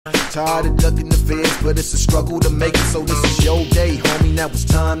Tired of ducking the feds, but it's a struggle to make it. So this is your day, homie, now it's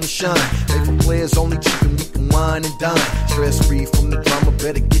time to shine. Made for players only cheap and we can wine and dine. Stress free from the drama,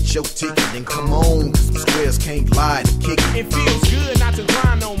 better get your ticket. Then come on, cause some squares can't lie to kick it. It feels good not to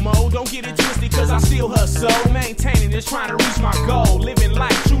grind no more. Don't get it twisted cause I still hustle. Maintaining is trying to reach my goal. Living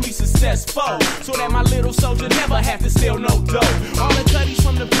life truly successful, so that my little soldier never have to steal no dough. All the cutties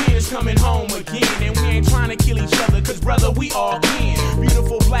from the pens coming home again. And we ain't trying to kill each other cause brother we all kin.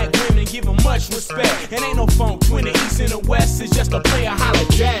 Beautiful black women give them much respect. And ain't no funk between the east and the west. It's just a player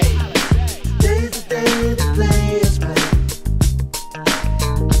holiday. Today's the day the players play,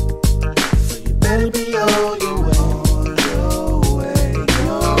 so you better be on your way.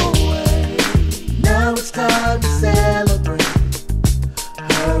 Now it's time to celebrate.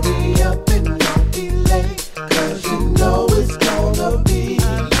 Hurry up and don't be late, cause you know it's gonna be a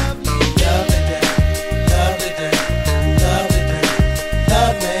lovely day, lovely day, lovely day,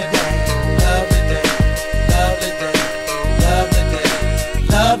 lovely day, lovely day, lovely day,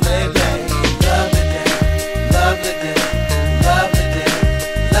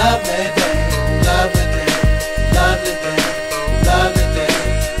 lovely day,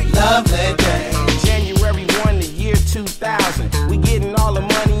 lovely day. January 1, the year 2000. We getting all the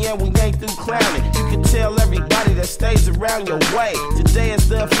money and we ain't through clowning. You can tell everybody that stays around your way. Today is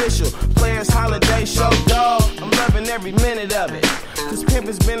the official Players Holiday Show, dog. I'm loving every minute of it, cause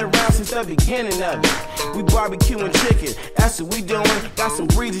pimpin's been around since the beginning of it. We barbecuing chicken, that's what we doing. Got some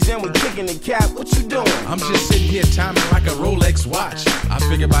breezes and we kicking the cap. What you doing? I'm just sitting here timing like a Rolex watch. I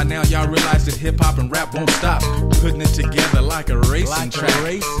figure by now y'all realize that hip-hop and rap won't stop. Putting it together like a racing track.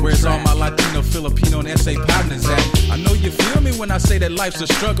 Where's all my Latino, Filipino, and SA partners at? I know you feel me when I say that life's a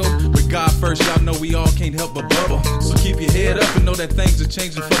struggle. With God first, y'all know we all can't help but bubble. So keep your head up and know that things are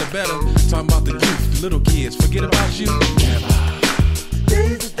changing for the better. Talking about the youth, the little kids, forget about you. Never.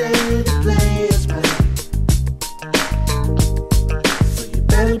 Today's the day the players play, so you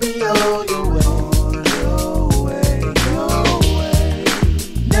better be on your way.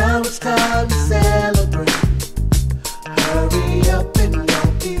 Now it's time to celebrate. Hurry up and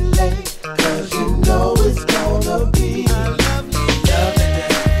don't be late, cause you know it's gonna be a lovely day,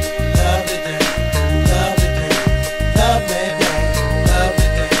 lovely day, lovely day, lovely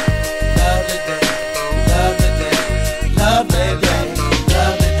day, lovely day, lovely day, lovely day, lovely day.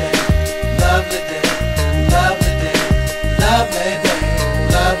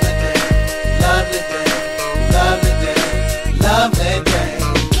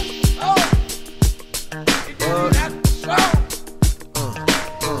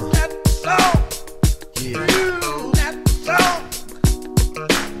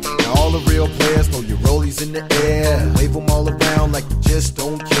 In the air, wave them all around like you just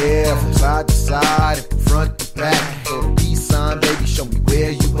don't care. From side to side and from front to back. So the peace sign, baby, show me where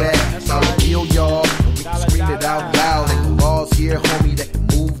you at. That's how I feel, y'all, and we can scream it out loud. Ain't no laws here, homie, that can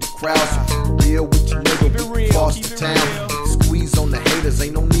move the crowd. So keep it real with your nigga, we can cross the town. Squeeze on the haters,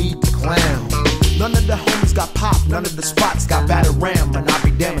 ain't no need to clown. None of the homies got pop, none of the spots got battered ram. And I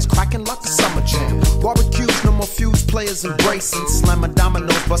be damn, it's cracking like a summer jam. Barbecues, no more fuse, players embracing. Slamming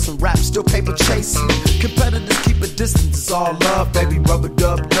dominoes, busting rap, still paper chasing. Competitors keep a distance, it's all love, baby. Rubber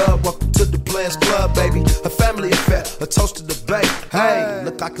dub dub, welcome to the Players Club, baby. A family affair, a toast to the bay. Hey,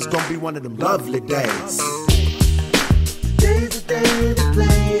 look like it's gonna be one of them lovely days. Today's the day the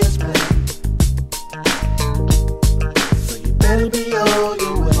players play, so you better be on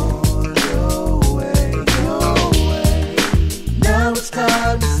your way. Now it's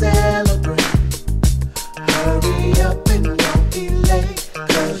time to celebrate. Hurry up and don't be late,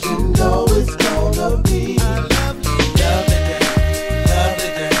 cause you know it's gonna be a lovely day, lovely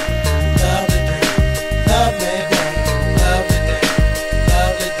day, lovely day, lovely day, lovely day,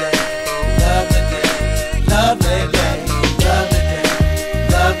 lovely day, lovely day, lovely day,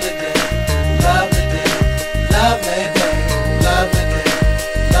 lovely day, lovely day, lovely day, lovely day, lovely day,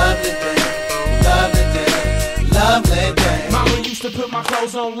 lovely day, lovely day, lovely day. Mama used to put my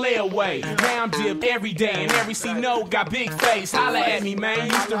clothes on layaway. Now I'm dipped every day, and every C-note got big face. Holla at me, man.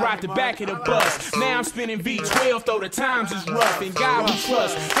 Used to ride the back of the bus. Now I'm spinning V12, though the times is rough. And God we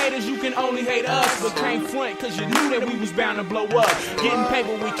trust. Haters, you can only hate us, but can't front, cause you knew that we was bound to blow up. Getting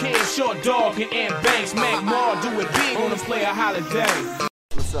paper with kids, Short Dog and Ant Banks. Mac Mall, do it big on the Player Holiday.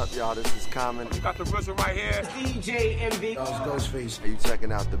 What's up, y'all? This is Common. Got the RZA right here. DJ MV. It's Ghostface. Are you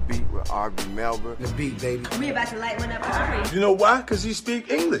checking out The Beat with R.B. Melba? The beat, baby. We about to light one up. It's crazy. You know why? Because he speak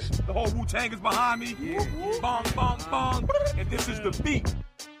English. The whole Wu-Tang is behind me. Yeah. Bong, bong, bong. And this is The Beat.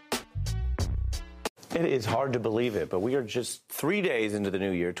 It is hard to believe it, but we are just 3 days into the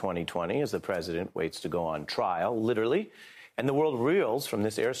new year, 2020, as the president waits to go on trial, literally. And the world reels from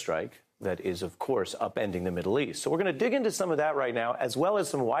this airstrike that is, of course, upending the Middle East. So we're going to dig into some of that right now, as well as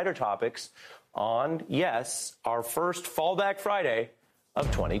some wider topics on, yes, our first Fallback Friday of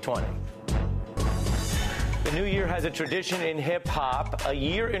 2020. The new year has a tradition in hip-hop. A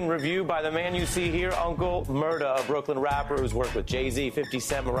year in review by the man you see here, Uncle Murda, a Brooklyn rapper who's worked with Jay-Z, 50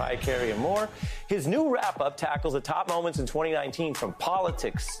 Cent, Mariah Carey, and more. His new wrap-up tackles the top moments in 2019, from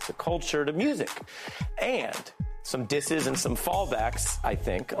politics to culture to music. And some disses and some fallbacks, I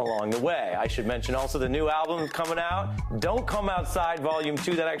think, along the way. I should mention also the new album coming out, Don't Come Outside Volume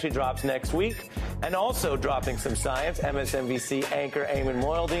 2, that actually drops next week. And also dropping some science, MSNBC anchor Eamon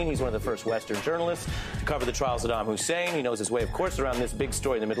Moildeen. He's one of the first Western journalists to cover the trial of Saddam Hussein. He knows his way, of course, around this big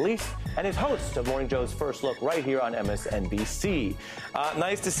story in the Middle East, and is host of Morning Joe's First Look right here on MSNBC.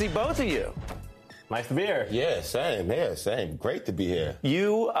 Nice to see both of you. Nice to be here. Yeah, same. Yeah, same. Great to be here.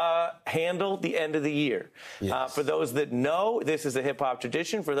 You handled the end of the year. Yes. For those that know, this is a hip-hop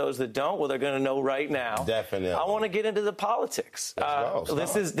tradition. For those that don't, well, they're going to know right now. Definitely. I want to get into the politics.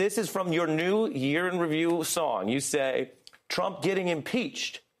 This is from your new year in review song. You say, Trump getting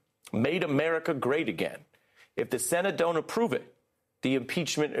impeached made America great again. If the Senate don't approve it, the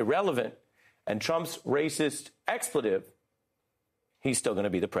impeachment irrelevant, and Trump's racist expletive, he's still going to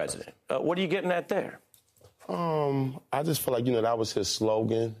be the president. What are you getting at there? I just feel like, that was his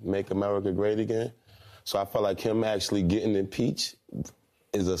slogan, make America great again. So I felt like him actually getting impeached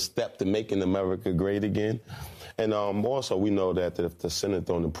is a step to making America great again. And also, we know that if the Senate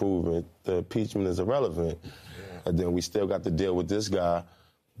don't approve it, the impeachment is irrelevant. Yeah. And then we still got to deal with this guy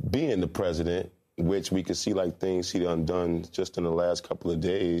being the president, which we could see like things he done just in the last couple of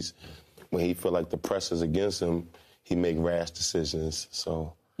days when he feel like the press is against him. He make rash decisions.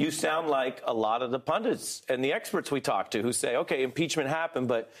 So you sound like a lot of the pundits and the experts we talk to who say, okay, impeachment happened,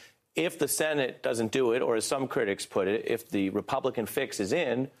 but if the Senate doesn't do it, or as some critics put it, if the Republican fix is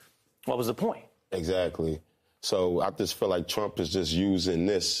in, what was the point? Exactly. So I just feel like Trump is just using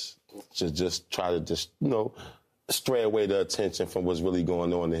this to just try to stray away the attention from what's really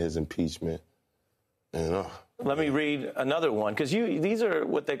going on in his impeachment. Let me read another one, because these are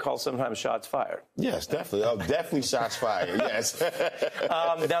what they call sometimes shots fired. Yes, definitely. Definitely shots fired, yes.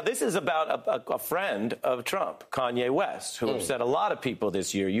 Now, this is about a friend of Trump, Kanye West, who upset a lot of people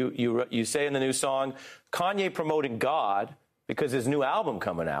this year. You say in the new song, Kanye promoting God because his new album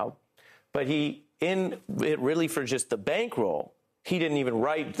coming out, but he, in it really for just the bankroll, he didn't even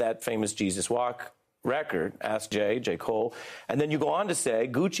write that famous Jesus Walk record, Ask J. Cole. And then you go on to say,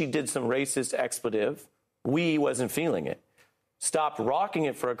 Gucci did some racist expletive. We wasn't feeling it. Stopped rocking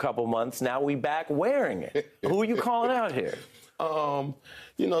it for a couple months. Now we back wearing it. Who are you calling out here?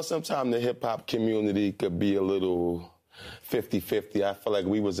 Sometimes the hip-hop community could be a little 50-50. I feel like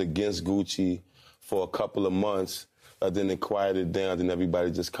we was against Gucci for a couple of months. Then it quieted down. Then everybody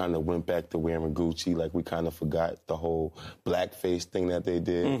just kind of went back to wearing Gucci. Like we kind of forgot the whole blackface thing that they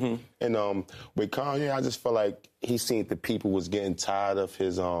did. Mm-hmm. And with Kanye, I just felt like he seen the people was getting tired of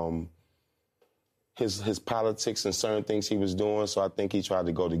his politics and certain things he was doing. So I think he tried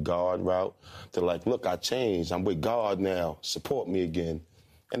to go the God route to look, I changed. I'm with God now. Support me again.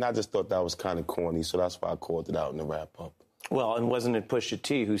 And I just thought that was kind of corny. So that's why I called it out in the wrap up. Well, and wasn't it Pusha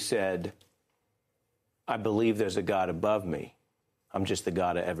T who said, I believe there's a God above me. I'm just the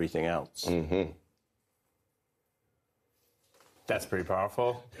God of everything else. Mm-hmm. That's pretty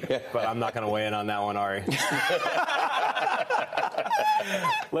powerful. But I'm not going to weigh in on that one, Ari.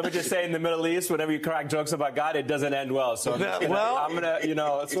 Let me just say, in the Middle East, whenever you crack jokes about God, it doesn't end well. So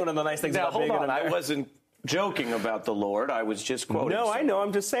it's one of the nice things about being in America. I wasn't joking about the Lord. I was just quoting. No, I know.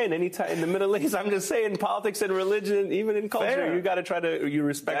 I'm just saying, anytime in the Middle East, I'm just saying, politics and religion, even in culture, you got to try to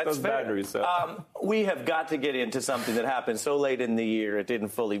respect those boundaries. So. We have got to get into something that happened so late in the year it didn't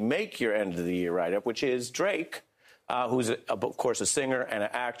fully make your end of the year write-up, which is Drake, who's of course a singer and an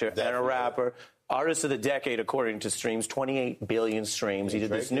actor and a rapper. Artist of the Decade, according to streams, 28 billion streams. He did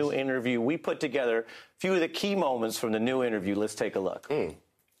this new interview. We put together a few of the key moments from the new interview. Let's take a look.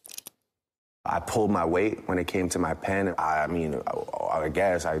 I pulled my weight when it came to my pen. I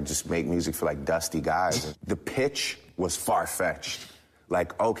guess I just make music for dusty guys. The pitch was far-fetched.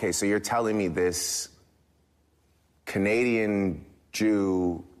 Okay, so you're telling me this Canadian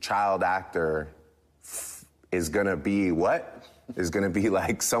Jew child actor is gonna be what? Is gonna be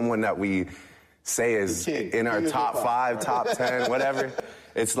someone that we say is in our top 5, top 10, whatever.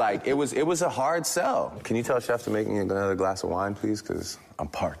 It's it was a hard sell. Can you tell Chef to make me another glass of wine, please? Because I'm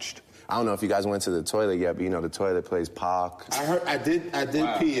parched. I don't know if you guys went to the toilet yet, but the toilet plays Pac. I did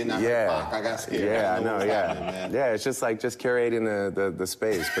pee and I heard Pac. I got scared. Yeah, I know, yeah. Yeah, it's just curating the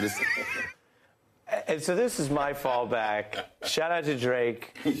space. But it's And so this is my fallback. Shout out to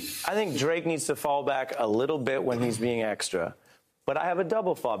Drake. I think Drake needs to fall back a little bit when he's being extra. But I have a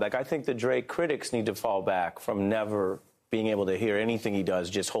double fallback. I think the Drake critics need to fall back from never being able to hear anything he does,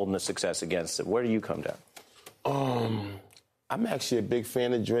 just holding the success against it. Where do you come down? I'm actually a big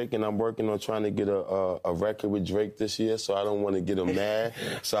fan of Drake, and I'm working on trying to get a record with Drake this year, so I don't want to get him mad.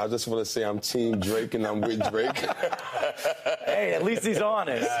 So I just want to say I'm Team Drake, and I'm with Drake. Hey, at least he's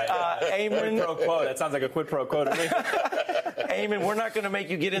honest. Eamon. Quid pro quo. That sounds like a quid pro quo to me. Eamon, we're not going to make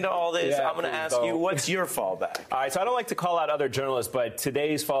you get into all this. Yeah, I'm going to ask you, what's your fallback? All right, so I don't like to call out other journalists, but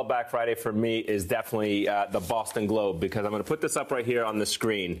today's Fallback Friday for me is definitely the Boston Globe, because I'm going to put this up right here on the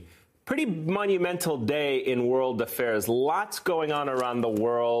screen. Pretty monumental day in world affairs. Lots going on around the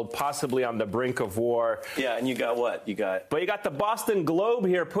world, possibly on the brink of war. Yeah, and you got what? You got the Boston Globe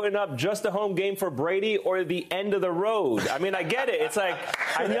here putting up just a home game for Brady or the end of the road. I mean, I get it. It's like,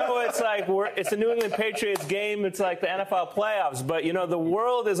 I know it's like it's a New England Patriots game. It's like the NFL playoffs, but you know, the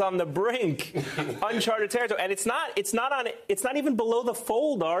world is on the brink, uncharted territory, and it's not even below the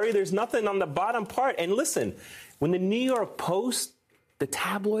fold, Ari. There's nothing on the bottom part. And listen, when the New York Post, the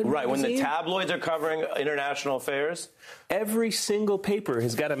tabloid right, magazine, when the tabloids are covering international affairs, every single paper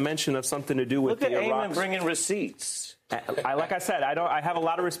has got a mention of something to do with the Iraq. Look at Eamon bringing receipts. Like I said, I have a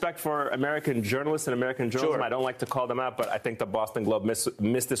lot of respect for American journalists and American journalism. Sure. I don't like to call them out, but I think the Boston Globe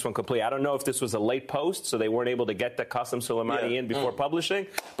missed this one completely. I don't know if this was a late post, so they weren't able to get the Qasem Soleimani in before publishing.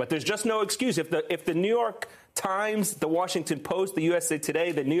 But there's just no excuse. If the New York Times, the Washington Post, the USA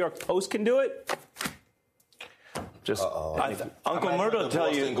Today, the New York Post can do it, just Uncle Murdo will tell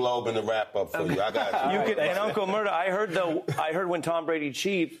you. Boston Globe in the wrap up for you. I got you. And Uncle Murdo, I heard when Tom Brady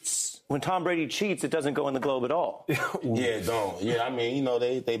cheats, it doesn't go in the Globe at all. Yeah, don't. Yeah, I mean, you know,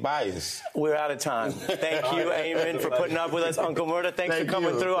 they bias. We're out of time. Thank you, Eamon, for putting up with us. Uncle Murdo, thanks for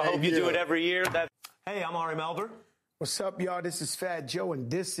coming through. I hope you do it every year. Hey, I'm Ari Melber. What's up, y'all? This is Fat Joe,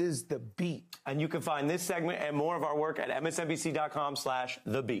 and this is The Beat. And you can find this segment and more of our work at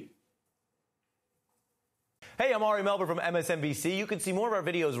msnbc.com/thebeat. Hey, I'm Ari Melber from MSNBC. You can see more of our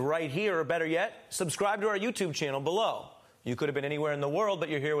videos right here, or better yet, subscribe to our YouTube channel below. You could have been anywhere in the world, but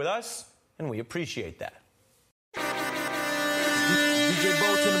you're here with us, and we appreciate that. DJ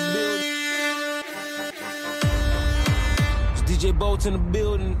Bolt in the building. DJ Bolt in the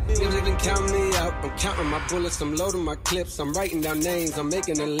building. Music done count me out. I'm counting my bullets. I'm loading my clips. I'm writing down names. I'm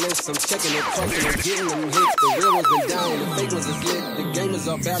making a list. I'm checking it, talking, I'm getting them hits. The real ones been down. The fake ones is lit. The game is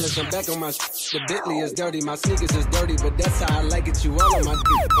off balance. I'm back on my The Bentley is dirty. My sneakers is dirty, but that's how I like it. You all on my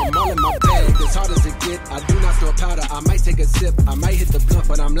dick. I'm all in my bag. As hard as it get. I do not store powder. I might take a sip. I might hit the blunt,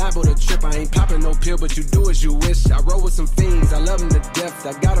 but I'm liable to trip. I ain't popping no pill, but you do as you wish. I roll with some fiends. I love them to death.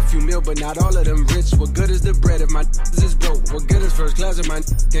 I got a few mil, but not all of them rich. What good is the bread if my is broke? What good is first class if my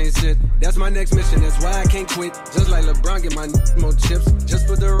can't sit? That's my next mission. That's why I can't quit. Just like LeBron, get my more chips. Just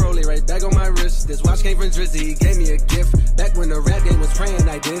put the rollie right back on my wrist. This watch came from Drizzy. He gave me a gift. Back when the rap game was praying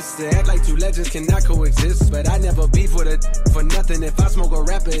like this. To act like two legends cannot coexist. But I never beef with it for nothing. If I smoke a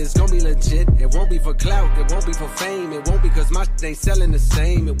rapper, it's gonna be legit. It won't be for clout. It won't be for fame. It won't be cause my ain't selling the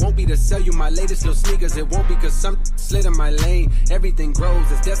same. It won't be to sell you my latest little sneakers. It won't be cause some slid in my lane. Everything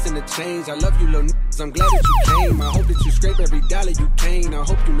grows. It's destined to change. I love you, little niggas. I'm glad that you came. I hope that you scrape every dollar you can. I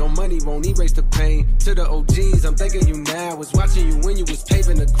hope you know money won't erase the pain. To the OGs, I'm thanking you now. Was watching you when you was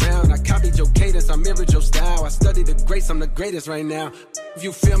paving the ground. I copied your cadence, I mirrored your style. I studied the greats, I'm the greatest right now. If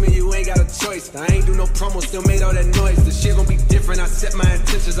you feel me, you ain't got a choice. I ain't do no promo, still made all that noise. The shit gon' be different, I set my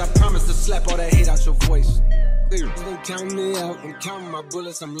intentions. I promise to slap all that hate out your voice. They count me out, I'm counting my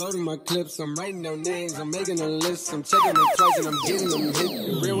bullets, I'm loading my clips, I'm writing down names, I'm making a list, I'm checking them twice and I'm getting them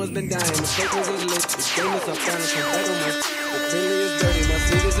hit. The real one's been dying, the fake ones is lit, the game is up down, I'm back on my The Bentley is dirty, my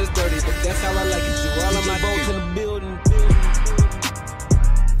sneakers is dirty, but that's how I like it, you all on my boat in the building.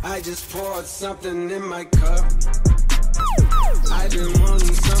 I just poured something in my cup, I've been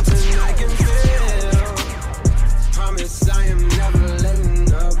wanting something I can feel, promise I am never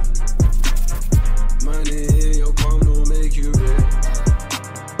letting up, money